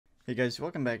Hey guys,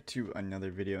 welcome back to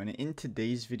another video, and in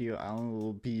today's video I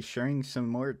will be sharing some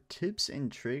more tips and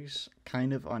tricks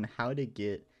kind of on how to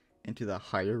get into the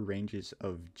higher ranges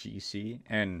of GC,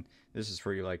 and this is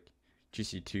for you like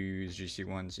GC2s,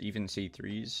 GC1s, even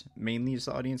C3s. Mainly is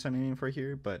the audience I'm aiming for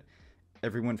here, but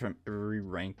everyone from every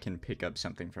rank can pick up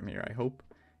something from here, I hope.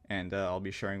 And I'll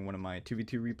be sharing one of my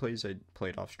 2v2 replays I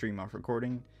played off stream, off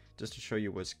recording, just to show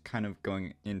you what's kind of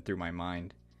going in through my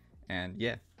mind. And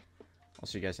yeah, I'll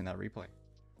see you guys in that replay.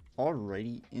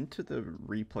 Alrighty, into the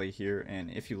replay here, and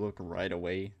if you look right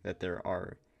away that there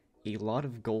are a lot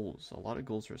of goals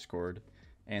were scored,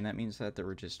 and that means that there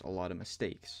were just a lot of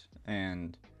mistakes.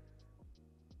 And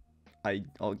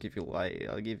I'll give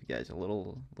you guys a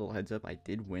little heads up. I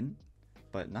did win,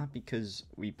 but not because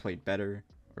we played better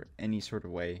or any sort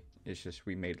of way. It's just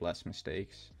we made less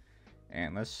mistakes.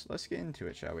 And let's get into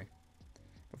it, shall we?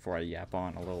 Before I yap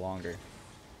on a little longer.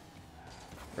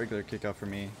 Regular kickoff for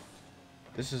me.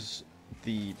 This is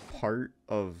the part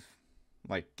of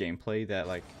like gameplay that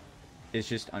like is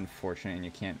just unfortunate and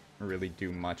you can't really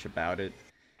do much about it.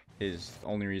 Is the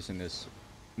only reason this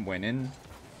went in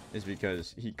is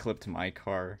because he clipped my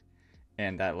car,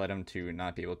 and that led him to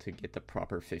not be able to get the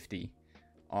proper 50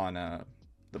 on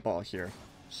the ball here.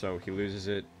 So he loses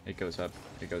it, it goes up,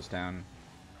 it goes down.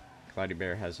 Cloudy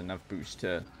Bear has enough boost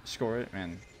to score it,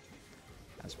 and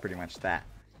that's pretty much that.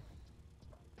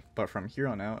 But from here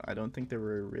on out, I don't think there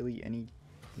were really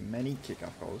many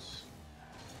kickoff goals.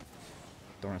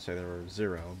 Don't want to say there were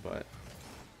zero, but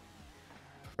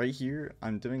right here,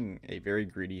 I'm doing a very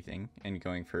greedy thing and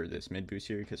going for this mid boost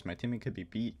here because my teammate could be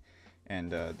beat and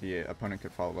the opponent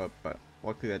could follow up, but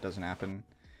luckily that doesn't happen.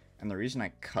 And the reason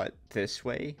I cut this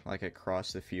way, like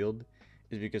across the field,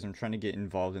 is because I'm trying to get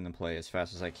involved in the play as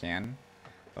fast as I can,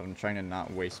 but I'm trying to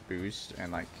not waste boost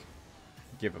and like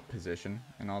give up position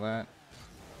and all that.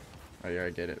 Right here,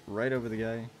 I get it right over the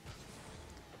guy.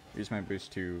 Use my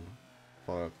boost to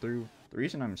follow up through. The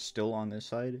reason I'm still on this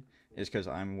side is because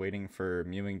I'm waiting for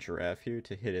Mewing Giraffe here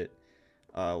to hit it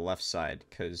left side.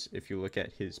 Because if you look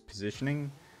at his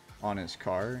positioning on his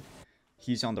car,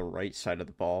 he's on the right side of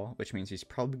the ball, which means he's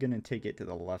probably going to take it to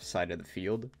the left side of the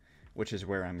field, which is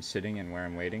where I'm sitting and where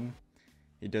I'm waiting.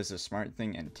 He does the smart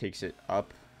thing and takes it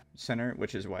up center,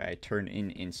 which is why I turn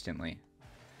in instantly.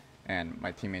 And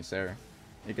my teammate's there.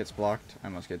 It gets blocked. I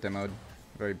almost get demoed.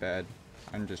 Very bad.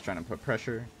 I'm just trying to put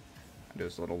pressure. I do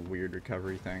this little weird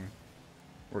recovery thing.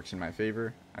 Works in my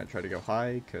favor. I try to go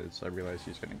high because I realize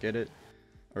he's going to get it.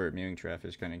 Or Mewing Giraffe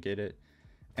is going to get it.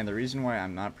 And the reason why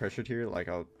I'm not pressured here, like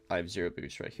I have 0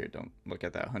 boost right here. Don't look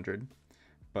at that 100.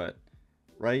 But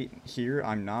right here,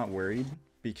 I'm not worried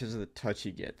because of the touch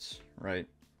he gets, right?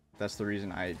 That's the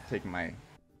reason I take my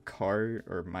car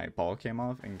or my ball cam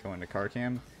off and go into car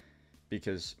cam.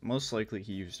 Because most likely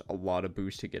he used a lot of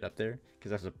boost to get up there,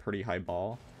 because that's a pretty high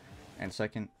ball. And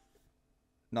second,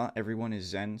 not everyone is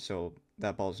Zen, so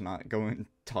that ball's not going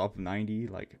top 90,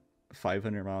 like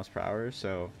 500 miles per hour.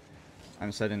 So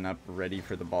I'm setting up ready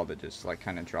for the ball to just like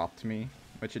kind of drop to me,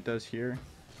 which it does here.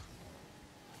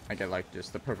 I get like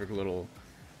just the perfect little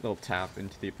tap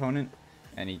into the opponent,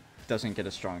 and he doesn't get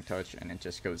a strong touch, and it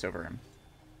just goes over him.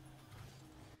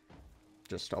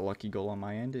 Just a lucky goal on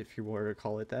my end, if you were to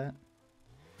call it that.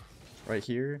 Right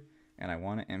here, and I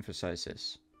want to emphasize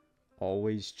this: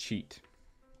 always cheat.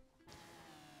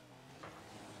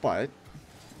 But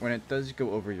when it does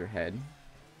go over your head,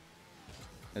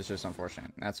 it's just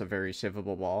unfortunate. That's a very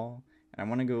savable ball, and I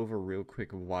want to go over real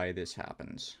quick why this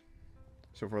happens.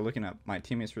 So if we're looking at my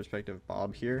teammate's perspective,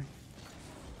 Bob here,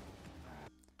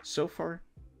 so far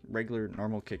regular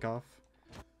normal kickoff,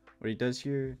 what he does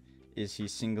here is he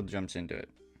single jumps into it,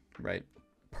 right?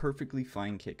 Perfectly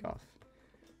fine kickoff.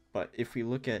 But if we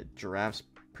look at Giraffe's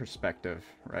perspective,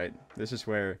 right, this is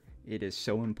where it is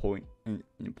so important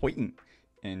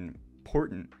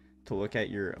to look at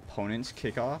your opponent's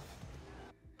kickoff,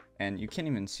 and you can't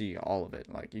even see all of it.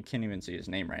 Like, you can't even see his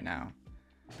name right now.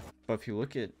 But if you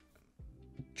look at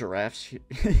Giraffe's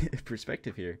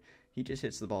perspective here, he just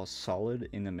hits the ball solid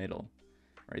in the middle,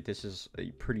 right? This is a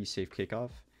pretty safe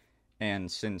kickoff, and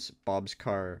since Bob's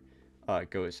car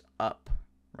goes up,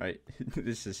 right,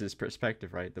 this is his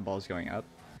perspective, right, the ball's going up,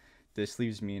 this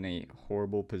leaves me in a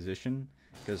horrible position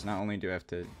because not only do I have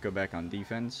to go back on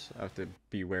defense, I have to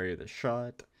be wary of the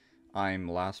shot.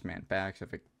 I'm last man back, so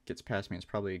if it gets past me, it's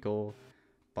probably a goal.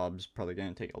 Bob's probably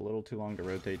going to take a little too long to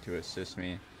rotate to assist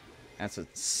me. That's a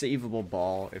savable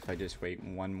ball if I just wait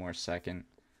one more second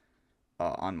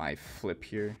on my flip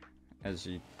here. As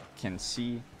you can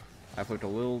see, I flipped a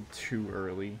little too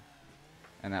early,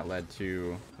 and that led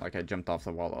to, like, I jumped off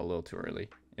the wall a little too early.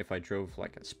 If I drove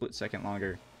like a split second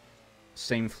longer,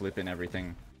 same flip and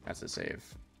everything. That's a save.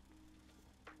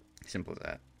 Simple as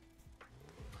that.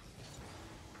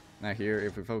 Now here,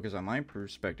 if we focus on my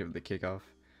perspective of the kickoff,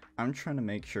 I'm trying to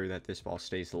make sure that this ball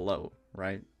stays low,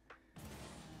 right?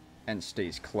 And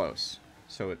stays close.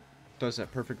 So it does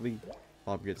that perfectly.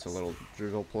 Bob gets a little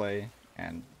dribble play,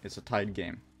 and it's a tied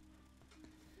game.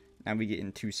 Now we get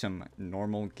into some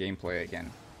normal gameplay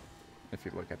again. If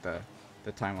you look at the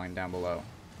timeline down below.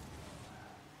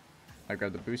 I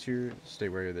grab the boost here, stay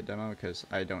wary of the demo, because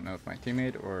I don't know if my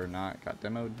teammate or not got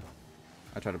demoed.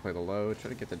 I try to play the low, try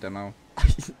to get the demo.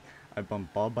 I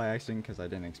bumped Bob by accident because I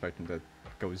didn't expect him to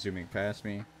go zooming past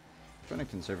me. Trying to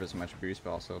conserve as much boost,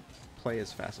 but also play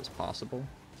as fast as possible.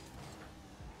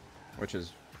 Which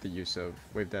is the use of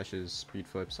wave dashes, speed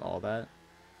flips, all that.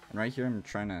 And right here I'm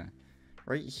trying to...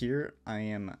 Right here I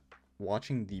am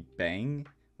watching the bang,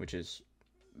 which is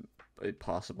a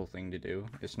possible thing to do.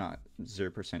 It's not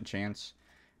 0% chance.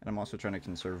 And I'm also trying to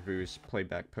conserve boost, play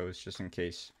back post just in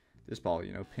case this ball,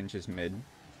 you know, pinches mid.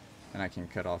 And I can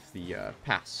cut off the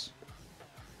pass.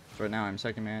 So right now I'm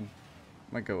second man.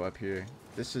 I might go up here.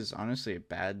 This is honestly a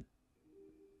bad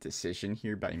decision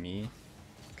here by me,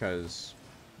 because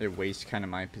it wastes kind of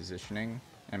my positioning.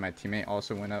 And my teammate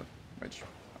also went up, which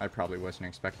I probably wasn't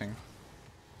expecting.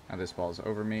 Now this ball's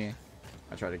over me.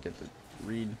 I try to get the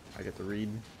read. I get the read.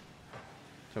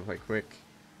 So I play quick.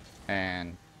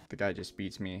 And the guy just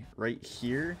beats me. Right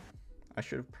here, I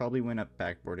should have probably went up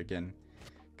backboard again,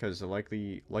 because the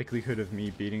likelihood of me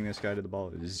beating this guy to the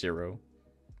ball is 0.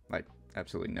 Like,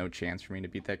 absolutely no chance for me to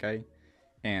beat that guy.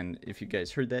 And if you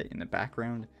guys heard that in the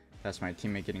background, that's my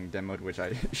teammate getting demoed, which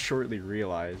I shortly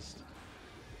realized.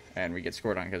 And we get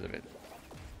scored on because of it.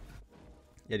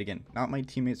 Yet again, not my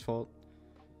teammate's fault.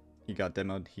 He got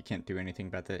demoed. He can't do anything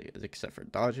about that except for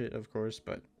dodge it, of course.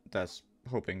 But that's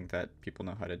hoping that people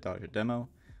know how to dodge a demo,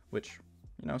 which,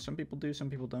 you know, some people do, some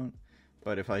people don't.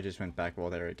 But if I just went back wall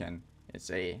there again,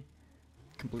 it's a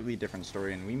completely different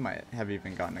story, and we might have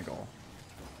even gotten a goal.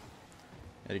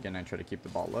 Yet again, I try to keep the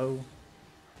ball low.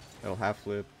 It'll half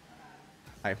flip.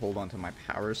 I hold onto my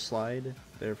power slide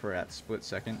there for at split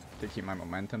second to keep my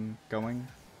momentum going.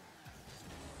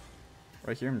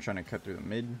 Right here, I'm trying to cut through the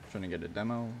mid, trying to get a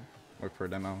demo, look for a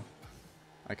demo.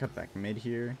 I cut back mid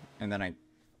here, and then I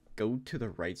go to the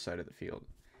right side of the field.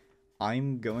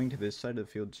 I'm going to this side of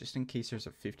the field just in case there's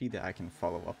a 50 that I can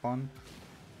follow up on.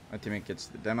 My teammate gets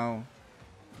the demo.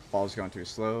 Ball's going too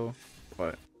slow,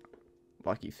 but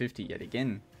lucky 50 yet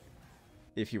again,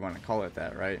 if you want to call it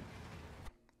that, right?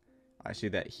 I see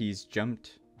that he's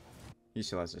jumped. He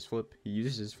still has his flip. He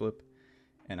uses his flip,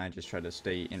 and I just try to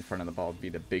stay in front of the ball, be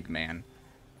the big man,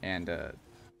 and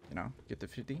you know, get the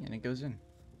 50, and it goes in.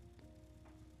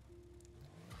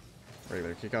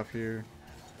 Regular kickoff here.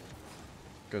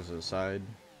 Goes to the side.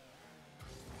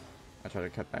 I try to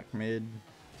cut back mid.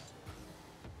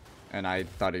 And I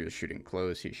thought he was shooting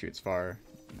close. He shoots far.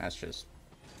 That's just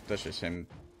him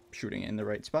shooting in the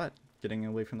right spot, getting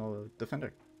away from the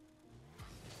defender.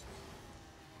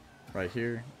 Right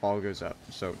here, ball goes up.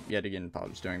 So yet again,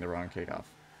 Bob's doing the wrong kickoff.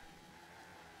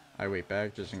 I wait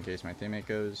back just in case my teammate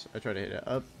goes. I try to hit it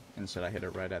up. Instead, I hit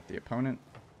it right at the opponent.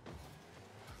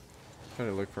 Try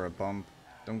to look for a bump.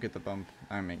 Don't get the bump.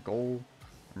 I'm in goal.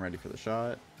 I'm ready for the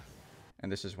shot.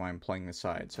 And this is why I'm playing the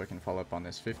side, so I can follow up on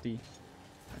this 50.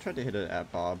 I tried to hit it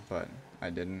at Bob, but I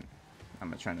didn't.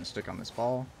 I'm trying to stick on this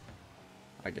ball.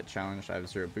 I get challenged. I have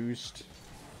 0 boost.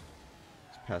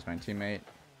 Just pass my teammate.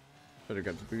 Try to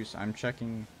grab the boost. I'm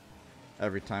checking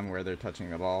every time where they're touching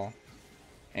the ball.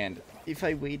 And if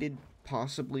I waited,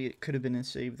 possibly it could have been a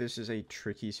save. This is a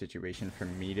tricky situation for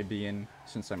me to be in,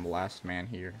 since I'm last man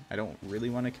here. I don't really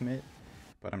want to commit,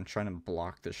 but I'm trying to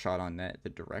block the shot on net, the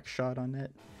direct shot on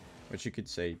net, which you could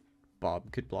say Bob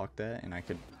could block that, and I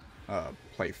could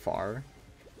play far.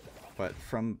 But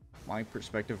from my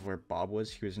perspective, where Bob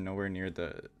was, he was nowhere near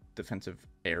the defensive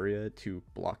area to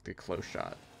block the close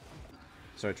shot.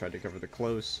 So I tried to cover the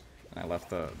close, and I left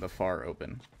the far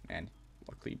open, and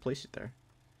luckily he placed it there.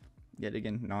 Yet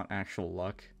again, not actual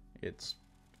luck, it's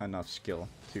enough skill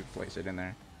to place it in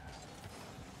there.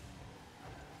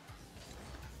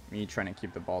 Me trying to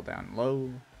keep the ball down low,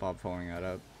 Bob following that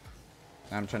up.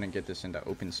 Now I'm trying to get this into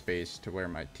open space to where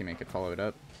my teammate could follow it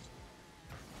up.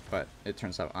 But it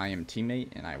turns out I am teammate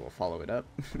and I will follow it up.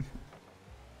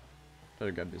 Try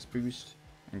to grab this boost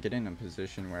and get in a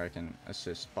position where I can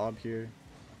assist Bob here.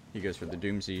 He goes for the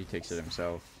Doomsy, takes it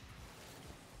himself.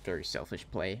 Very selfish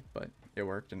play, but it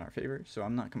worked in our favor, so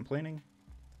I'm not complaining.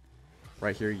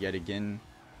 Right here, yet again,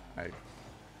 I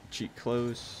cheat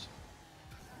close.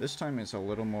 This time it's a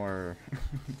little more,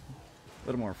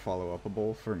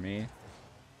 follow-upable for me.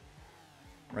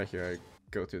 Right here, I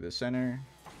go through the center,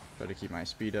 try to keep my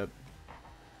speed up,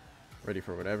 ready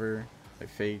for whatever. I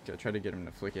fake, I try to get him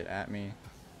to flick it at me.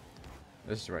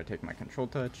 This is where I take my control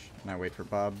touch, and I wait for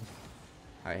Bob.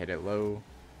 I hit it low.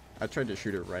 I tried to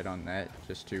shoot it right on net,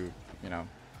 just to, you know,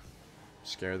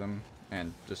 scare them,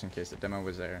 and just in case the demo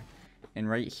was there. And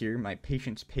right here, my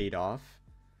patience paid off,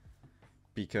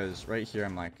 because right here,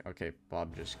 I'm like, okay,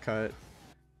 Bob just cut.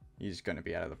 He's going to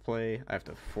be out of the play. I have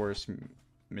to force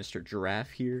Mr.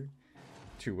 Giraffe here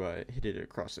to hit it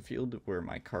across the field where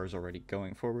my car's already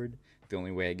going forward. The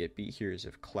only way I get beat here is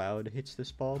if Cloud hits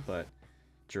this ball, but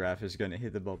Giraffe is going to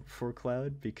hit the ball before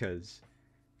Cloud because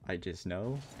I just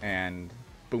know. And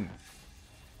boom,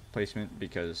 placement,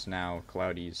 because now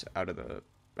Cloudy's out of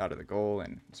the goal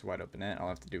and it's wide open net. All I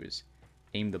have to do is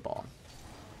aim the ball.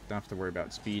 Don't have to worry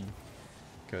about speed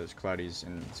because Cloudy's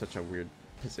in such a weird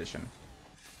position.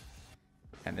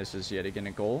 And this is yet again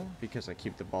a goal because I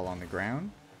keep the ball on the ground.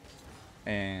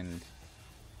 And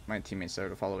my teammates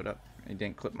started to follow it up. He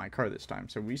didn't clip my car this time,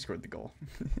 so we scored the goal.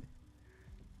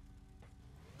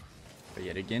 But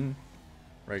yet again,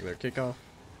 regular kickoff.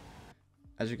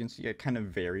 As you can see, I kind of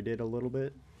varied it a little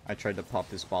bit. I tried to pop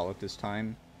this ball up this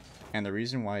time. And the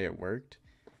reason why it worked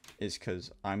is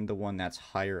because I'm the one that's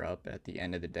higher up at the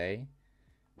end of the day.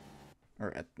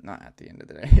 Or not at the end of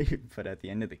the day, but at the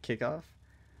end of the kickoff.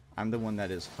 I'm the one that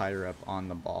is higher up on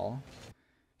the ball.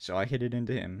 So I hit it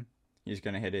into him. He's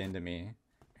going to hit it into me.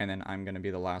 And then I'm going to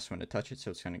be the last one to touch it,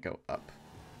 so it's going to go up.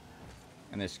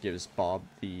 And this gives Bob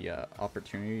the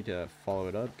opportunity to follow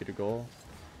it up, get a goal.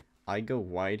 I go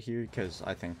wide here because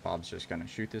I think Bob's just going to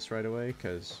shoot this right away.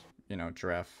 Because, you know,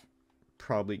 Giraffe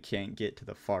probably can't get to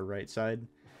the far right side.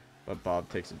 But Bob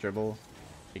takes a dribble.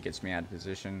 It gets me out of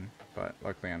position. But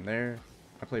luckily I'm there.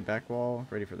 I play back wall,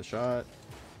 ready for the shot.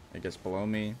 It gets below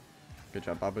me. Good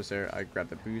job, Bob was there. I grab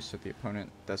the boost so the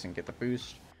opponent doesn't get the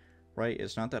boost. Right?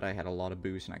 It's not that I had a lot of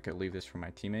boost and I could leave this for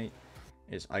my teammate.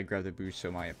 It's I grab the boost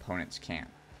so my opponents can't.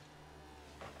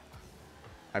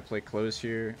 I play close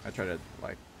here. I try to,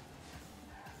 like,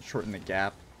 shorten the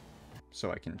gap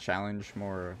so I can challenge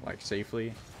more, like,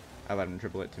 safely. I let him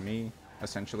dribble it to me,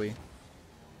 essentially.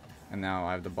 And now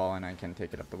I have the ball and I can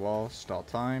take it up the wall. Stall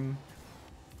time.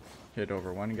 Hit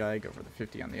over one guy, go for the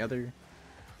 50 on the other.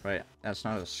 Right, that's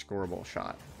not a scoreable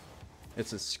shot.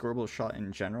 It's a scoreable shot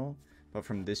in general, but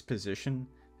from this position,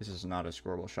 this is not a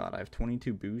scoreable shot. I have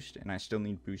 22 boost, and I still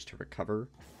need boost to recover.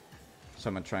 So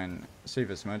I'm going to try and save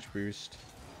as much boost.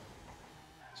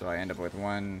 So I end up with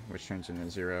 1, which turns into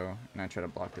 0, and I try to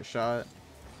block the shot.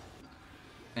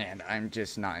 And I'm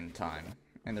just not in time.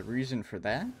 And the reason for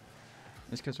that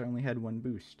is because I only had 1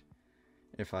 boost.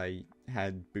 If I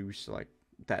had boost, like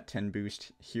that 10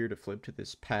 boost here to flip to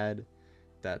this pad,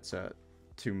 that's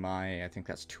to my, I think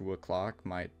that's 2 o'clock,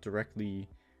 my directly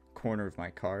corner of my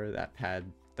car, that pad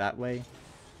that way,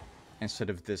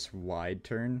 instead of this wide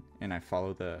turn, and I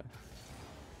follow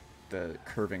the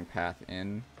curving path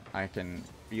in, I can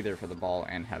be there for the ball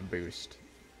and have boost.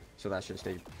 So that's just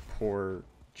a poor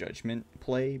judgment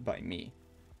play by me.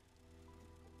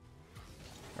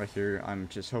 Right here, I'm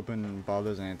just hoping Bob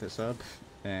doesn't hit this up,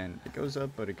 and it goes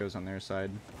up, but it goes on their side.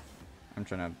 I'm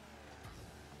trying to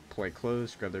play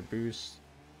close, grab their boost.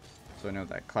 So I know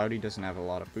that Cloudy doesn't have a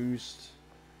lot of boost.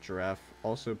 Giraffe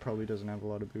also probably doesn't have a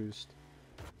lot of boost.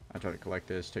 I try to collect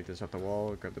this, take this up the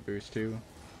wall, grab the boost too.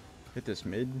 Hit this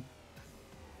mid.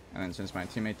 And then since my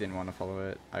teammate didn't want to follow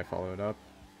it, I follow it up.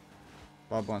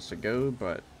 Bob wants to go,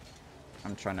 but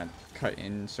I'm trying to cut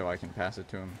in so I can pass it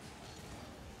to him.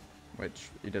 Which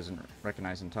he doesn't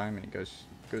recognize in time, and he goes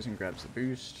and grabs the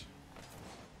boost.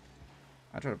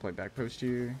 I try to play back post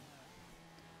here.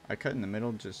 I cut in the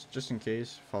middle just in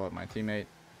case, follow up my teammate,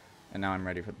 and now I'm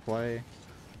ready for the play.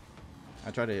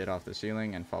 I try to hit off the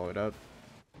ceiling and follow it up.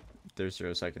 There's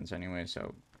 0 seconds anyway,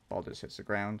 so ball just hits the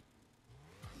ground.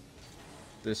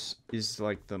 This is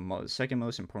like the second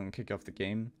most important kickoff of the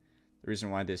game. The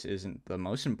reason why this isn't the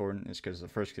most important is because the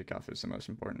first kickoff is the most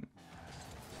important.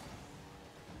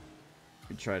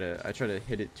 I try to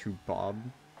hit it to Bob,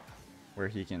 where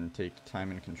he can take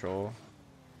time and control.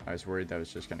 I was worried that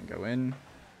was just gonna go in.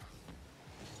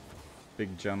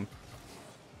 Big jump.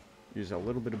 Use a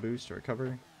little bit of boost to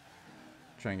recover.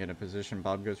 Try and get a position.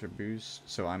 Bob goes for boost,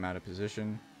 so I'm out of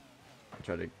position. I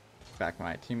try to back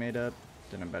my teammate up,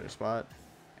 get in a better spot,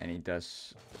 and he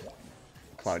does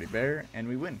Cloudy Bear, and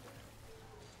we win.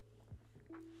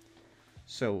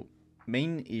 So,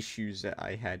 main issues that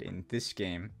I had in this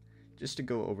game, just to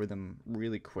go over them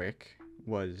really quick,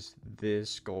 was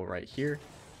this goal right here.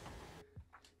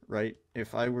 Right?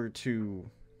 If I were to,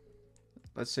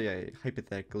 let's say I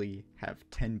hypothetically have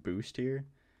 10 boost here,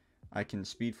 I can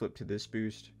speed flip to this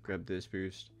boost, grab this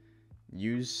boost,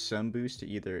 use some boost to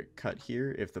either cut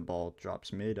here. If the ball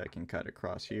drops mid, I can cut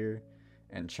across here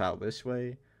and chow this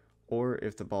way. Or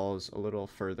if the ball is a little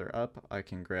further up, I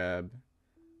can grab,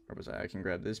 I can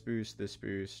grab this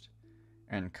boost,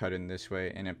 and cut in this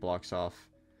way, and it blocks off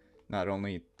not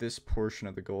only this portion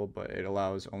of the goal, but it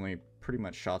allows only pretty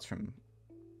much shots from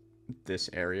this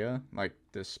area, like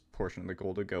this portion of the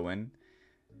goal, to go in.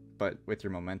 But with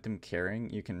your momentum carrying,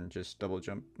 you can just double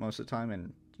jump most of the time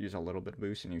and use a little bit of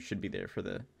boost, and you should be there for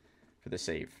the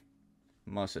save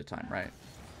most of the time, right?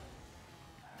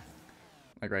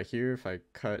 Like right here, if I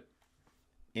cut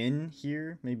in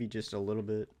here, maybe just a little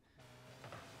bit,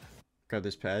 grab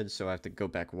this pad, so I have to go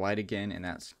back wide again, and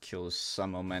that kills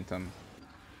some momentum.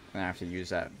 And I have to use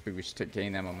that boost to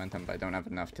gain that momentum, but I don't have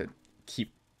enough to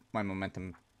keep my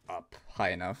momentum up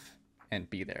high enough and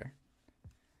be there.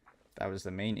 That was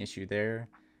the main issue there.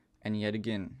 And yet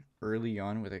again, early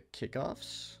on with the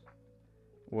kickoffs,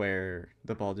 where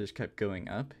the ball just kept going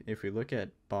up, if we look at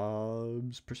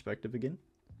Bob's perspective again,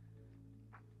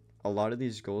 a lot of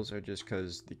these goals are just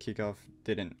because the kickoff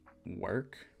didn't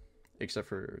work, except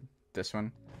for this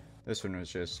one. This one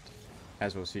was just,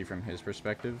 as we'll see from his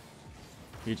perspective,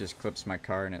 he just clips my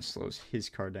car and it slows his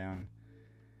car down,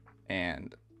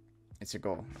 and it's a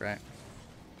goal, right?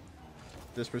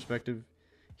 This perspective,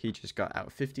 he just got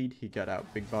out 50'd, he got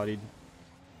out big bodied.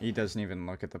 He doesn't even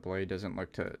look at the play, doesn't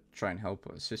look to try and help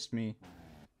assist me.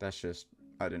 That's just,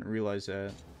 I didn't realize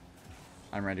that.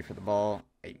 I'm ready for the ball.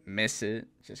 I miss it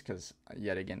just because,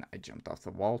 yet again, I jumped off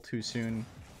the wall too soon.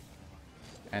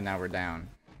 And now we're down,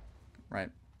 right?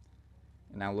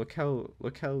 Now look how,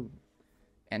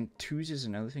 and twos is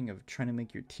another thing of trying to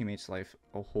make your teammate's life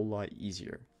a whole lot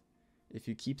easier. If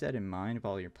you keep that in mind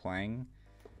while you're playing,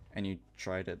 and you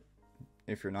try to,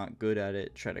 if you're not good at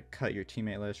it, try to cut your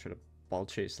teammate less, try to ball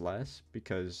chase less,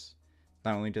 because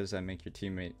not only does that make your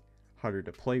teammate harder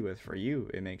to play with for you,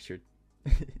 it makes your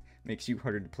makes you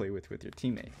harder to play with your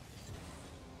teammate.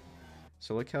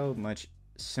 So look how much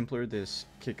simpler this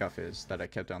kickoff is that I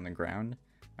kept on the ground.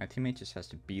 My teammate just has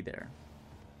to be there.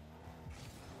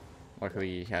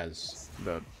 Luckily he has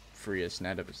the freest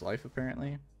net of his life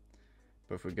apparently.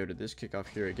 But if we go to this kickoff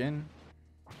here again,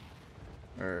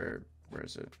 or where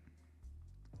is it?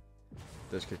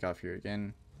 This kickoff here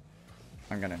again,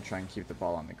 I'm gonna try and keep the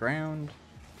ball on the ground.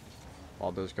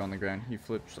 Ball does go on the ground. He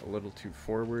flips a little too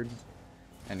forward,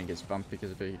 and he gets bumped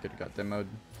because of it. He could have got demoed,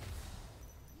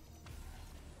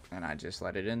 and I just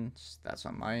let it in. That's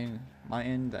on my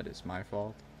end. That is my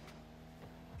fault.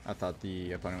 I thought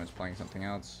the opponent was playing something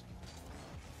else.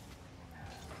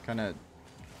 Kind of,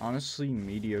 honestly,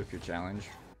 mediocre challenge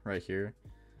right here.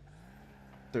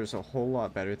 There's a whole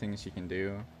lot better things he can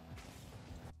do.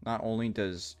 Not only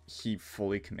does he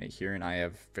fully commit here, and I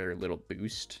have very little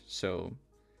boost, so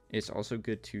it's also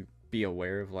good to be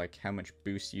aware of like how much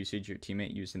boost usage your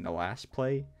teammate used in the last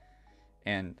play.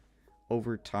 And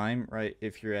over time, right,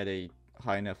 if you're at a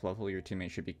high enough level, your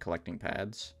teammate should be collecting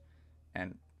pads.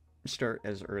 And start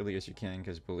as early as you can,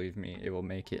 because believe me, it will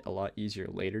make it a lot easier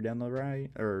later down the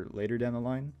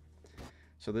line.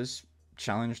 So this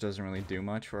challenge doesn't really do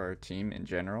much for our team in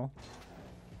general.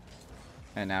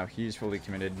 And now he's fully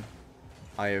committed.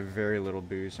 I have very little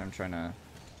boost. I'm trying to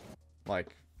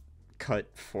like cut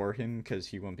for him because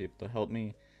he won't be able to help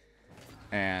me,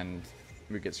 and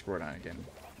we get scored on again.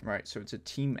 Right, so it's a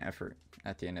team effort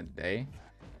at the end of the day.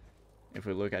 If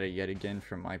we look at it yet again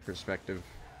from my perspective,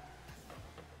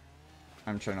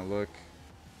 I'm trying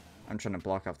to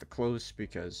block off the close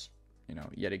because, you know,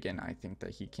 yet again, I think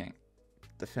that he can't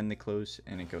defend the close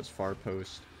and it goes far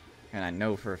post. And I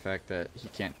know for a fact that he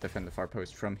can't defend the far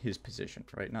post from his position,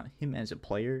 right? Not him as a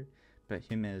player, but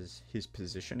him as his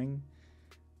positioning.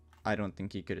 I don't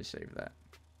think he could have saved that.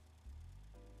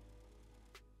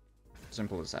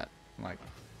 Simple as that. Like,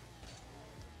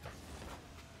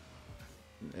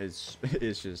 it's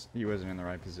just, he wasn't in the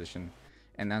right position.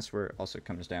 And that's where it also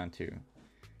comes down to.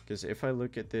 Because if I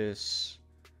look at this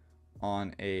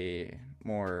on a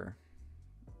more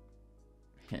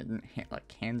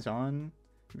hands-on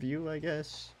view, I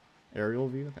guess, aerial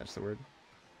view, that's the word.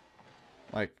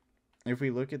 Like, if we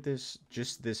look at this,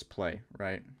 just this play,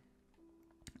 right?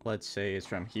 Let's say it's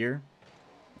from here,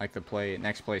 like the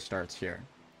next play starts here,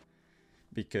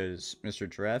 because Mr.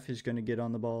 Giraffe is going to get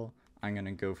on the ball, I'm going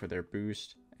to go for their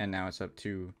boost, and now it's up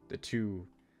to the two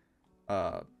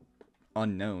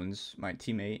unknowns, my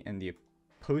teammate and the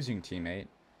opposing teammate,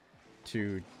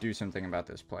 to do something about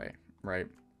this play, right?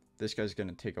 This guy's going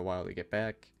to take a while to get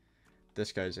back.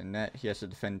 This guy's in net. He has to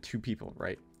defend two people,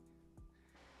 right?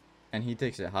 And he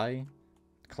takes it high,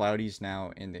 Cloudy's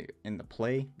now in the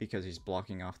play because he's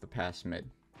blocking off the pass mid.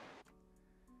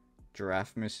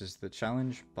 Giraffe misses the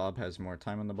challenge. Bob has more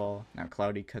time on the ball. Now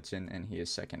Cloudy cuts in and he is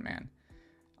second man.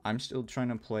 I'm still trying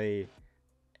to play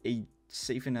a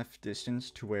safe enough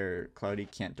distance to where Cloudy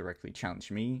can't directly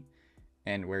challenge me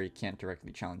and where he can't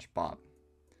directly challenge Bob.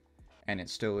 And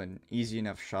it's still an easy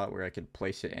enough shot where I could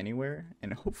place it anywhere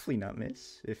and hopefully not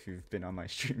miss. If you've been on my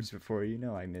streams before, you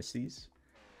know I miss these.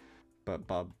 But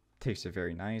Bob takes a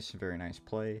very nice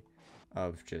play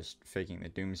of just faking the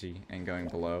doomsy and going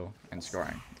below and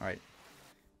scoring. Alright.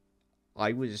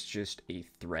 I was just a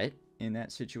threat in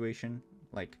that situation.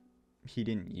 Like, he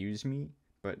didn't use me,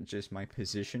 but just my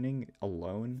positioning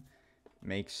alone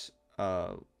makes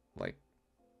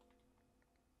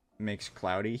makes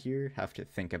Cloudy here have to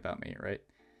think about me, right?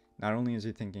 Not only is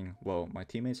he thinking, whoa, my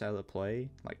teammate's out of the play,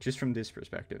 like just from this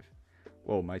perspective,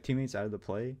 whoa, my teammate's out of the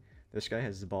play, this guy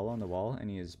has the ball on the wall and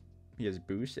he has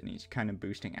boost and he's kind of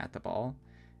boosting at the ball.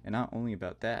 And not only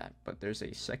about that, but there's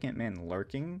a second man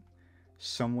lurking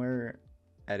somewhere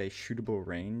at a shootable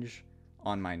range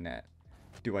on my net.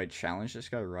 Do I challenge this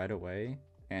guy right away?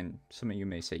 And some of you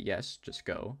may say yes, just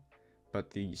go. But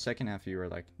the second half of you are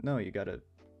like, no, you gotta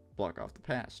block off the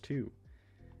pass too.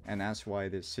 And that's why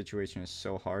this situation is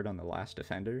so hard on the last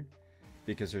defender,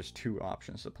 because there's two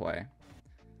options to play.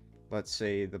 Let's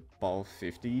say the ball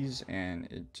 50s and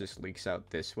it just leaks out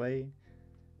this way.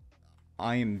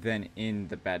 I am then in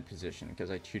the bad position because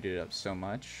I cheated up so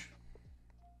much,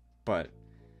 but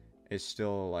it's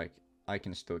still like I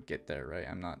can still get there, right?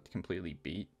 I'm not completely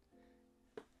beat.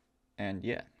 And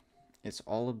yeah, it's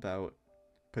all about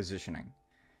positioning.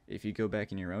 If you go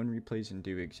back in your own replays and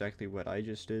do exactly what I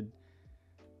just did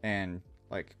and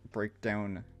like break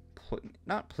down,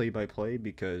 not play by play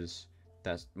because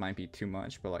that might be too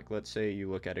much, but like let's say you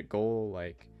look at a goal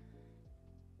like,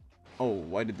 oh,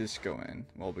 why did this go in?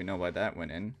 Well, we know why that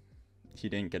went in. He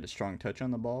didn't get a strong touch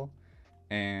on the ball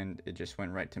and it just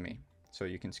went right to me. So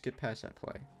you can skip past that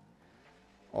play.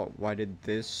 Oh, why did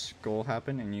this goal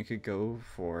happen? And you could go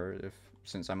for,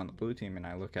 since I'm on the blue team and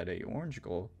I look at a orange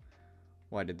goal,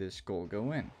 why did this goal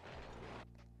go in?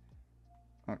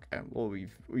 Okay, well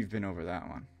we've been over that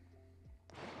one.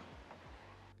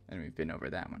 And we've been over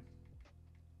that one.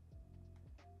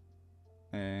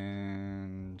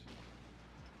 And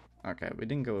okay, we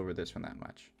didn't go over this one that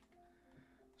much.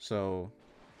 So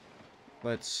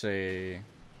let's say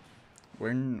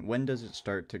when does it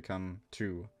start to come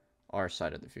to our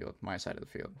side of the field, my side of the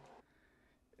field?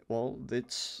 Well,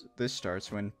 this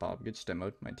starts when Bob gets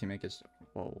demoed. My teammate gets,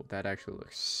 whoa, that actually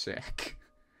looks sick.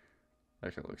 That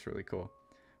actually looks really cool.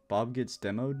 Bob gets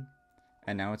demoed,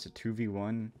 and now it's a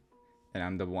 2v1, and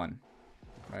I'm the 1.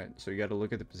 Right, so you got to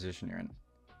look at the position you're in.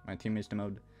 My teammate's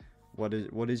demoed.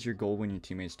 What is your goal when your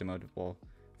teammate's demoed? Well,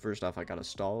 first off, I got to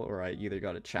stall, or I either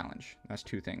got to challenge. That's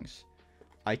two things.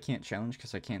 I can't challenge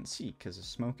because I can't see, because the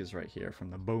smoke is right here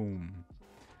from the boom.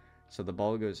 So the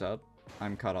ball goes up.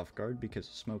 I'm caught off guard because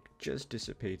the smoke just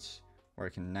dissipates, where I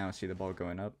can now see the ball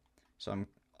going up. So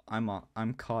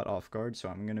I'm caught off guard, so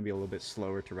I'm gonna be a little bit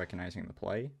slower to recognizing the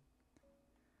play.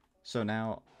 So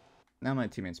now my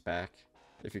teammate's back.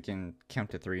 If you can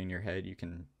count to 3 in your head, you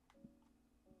can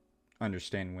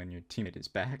understand when your teammate is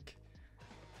back.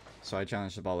 So I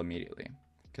challenge the ball immediately,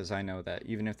 because I know that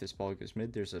even if this ball goes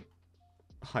mid, there's a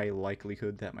high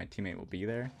likelihood that my teammate will be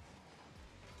there.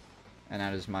 And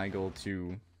that is my goal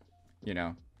to, you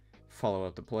know, follow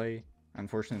up the play.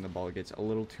 Unfortunately, the ball gets a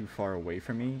little too far away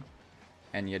from me.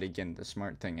 And yet again, the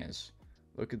smart thing is,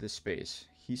 look at this space.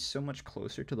 He's so much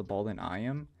closer to the ball than I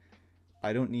am.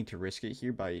 I don't need to risk it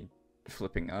here by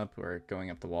flipping up or going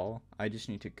up the wall. I just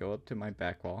need to go up to my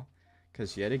back wall,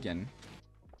 because yet again,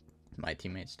 my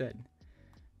teammate's dead.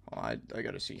 Well, I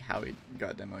gotta see how he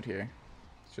got demoed here.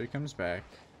 So he comes back.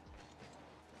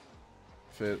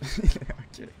 I'm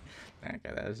kidding.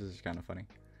 Okay, this is kind of funny.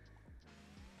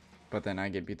 But then I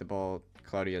get beat the ball.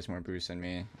 Cloudy has more boost than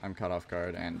me. I'm caught off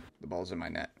guard, and the ball's in my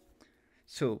net.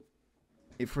 So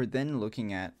if we're then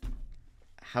looking at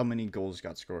how many goals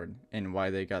got scored and why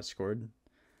they got scored,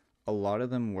 a lot of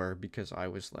them were because I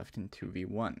was left in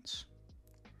 2v1s.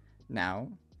 Now,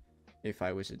 if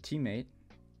I was a teammate,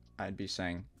 I'd be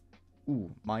saying, ooh,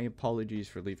 my apologies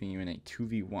for leaving you in a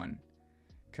 2v1.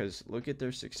 Because look at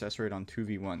their success rate on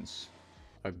 2v1s.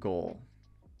 A goal.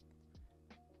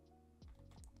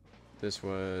 This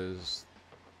was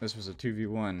a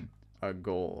 2v1. A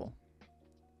goal.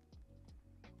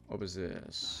 What was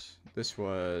this? This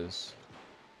was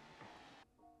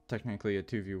technically a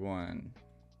 2v1.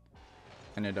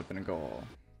 Ended up in a goal.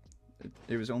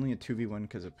 It was only a 2v1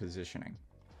 because of positioning.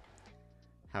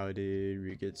 How did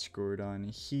we get scored on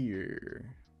here?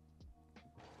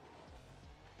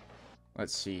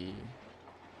 Let's see.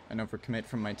 An overcommit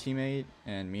from my teammate,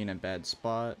 and me in a bad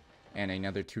spot, and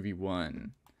another 2v1.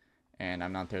 And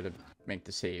I'm not there to make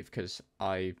the save because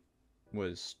I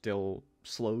was still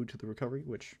slow to the recovery,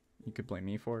 which you could blame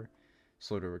me for.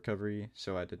 Slow to recovery,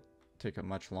 so I had to take a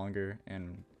much longer.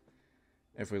 And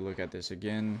if we look at this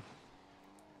again,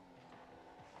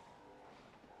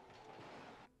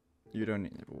 you don't.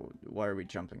 Why are we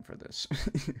jumping for this?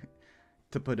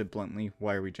 To put it bluntly,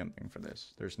 why are we jumping for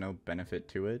this? There's no benefit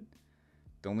to it.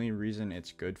 The only reason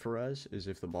it's good for us is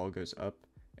if the ball goes up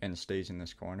and stays in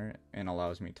this corner and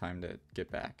allows me time to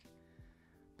get back.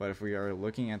 But if we are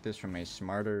looking at this from a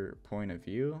smarter point of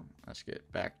view, let's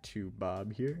get back to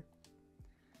Bob here.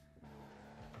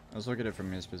 Let's look at it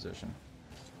from his position.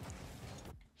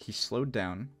 He slowed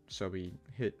down, so we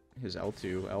hit his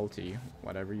L2, LT,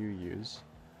 whatever you use.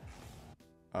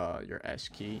 Your S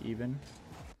key even.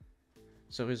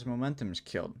 So his momentum's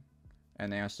killed.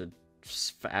 And they asked a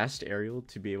fast aerial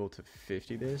to be able to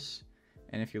 50 this.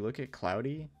 And if you look at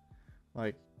Cloudy,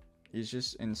 like, he's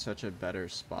just in such a better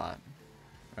spot.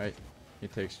 Right? He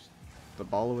takes the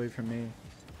ball away from me.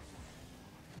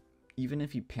 Even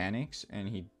if he panics and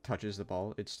he touches the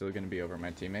ball, it's still going to be over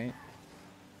my teammate.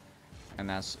 And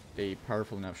that's a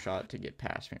powerful enough shot to get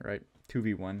past me, right?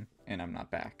 2v1, and I'm not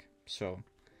back. So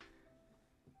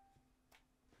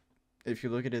if you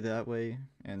look at it that way,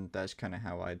 and that's kind of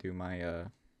how I do my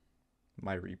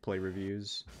my replay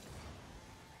reviews,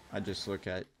 I just look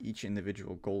at each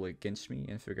individual goal against me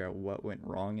and figure out what went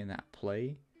wrong in that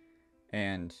play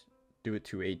and do it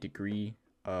to a degree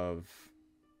of,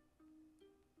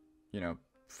 you know,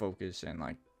 focus and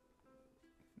like,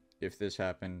 if this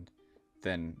happened,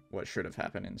 then what should have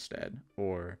happened instead?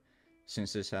 Or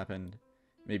since this happened,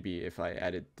 maybe if I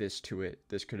added this to it,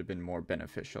 this could have been more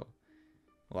beneficial.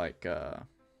 Like,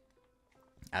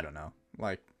 I don't know,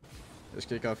 like this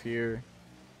kickoff here,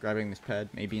 grabbing this pad,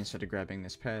 maybe instead of grabbing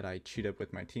this pad, I cheat up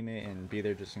with my teammate and be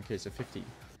there just in case of 50.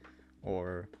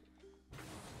 Or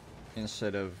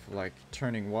instead of like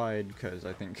turning wide, because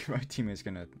I think my teammate's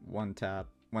gonna one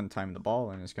time the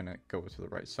ball and it's gonna go to the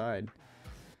right side,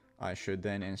 I should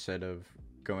then, instead of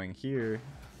going here,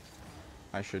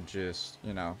 I should just,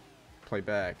 you know, play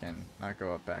back and not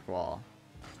go up back wall.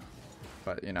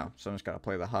 But, you know, someone's got to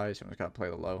play the high, someone's got to play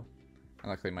the low.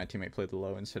 And luckily my teammate played the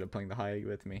low instead of playing the high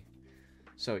with me.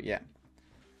 So, yeah.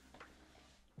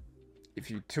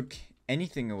 If you took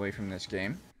anything away from this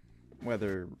game,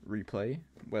 whether replay,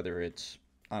 whether it's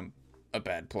I'm a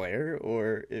bad player,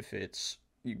 or if it's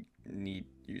you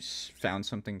found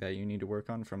something that you need to work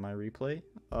on from my replay,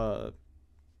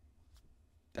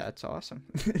 that's awesome.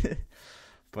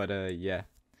 But, yeah.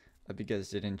 Hope you guys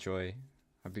did enjoy.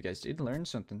 Hope you guys did learn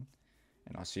something.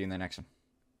 And I'll see you in the next one.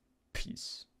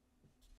 Peace.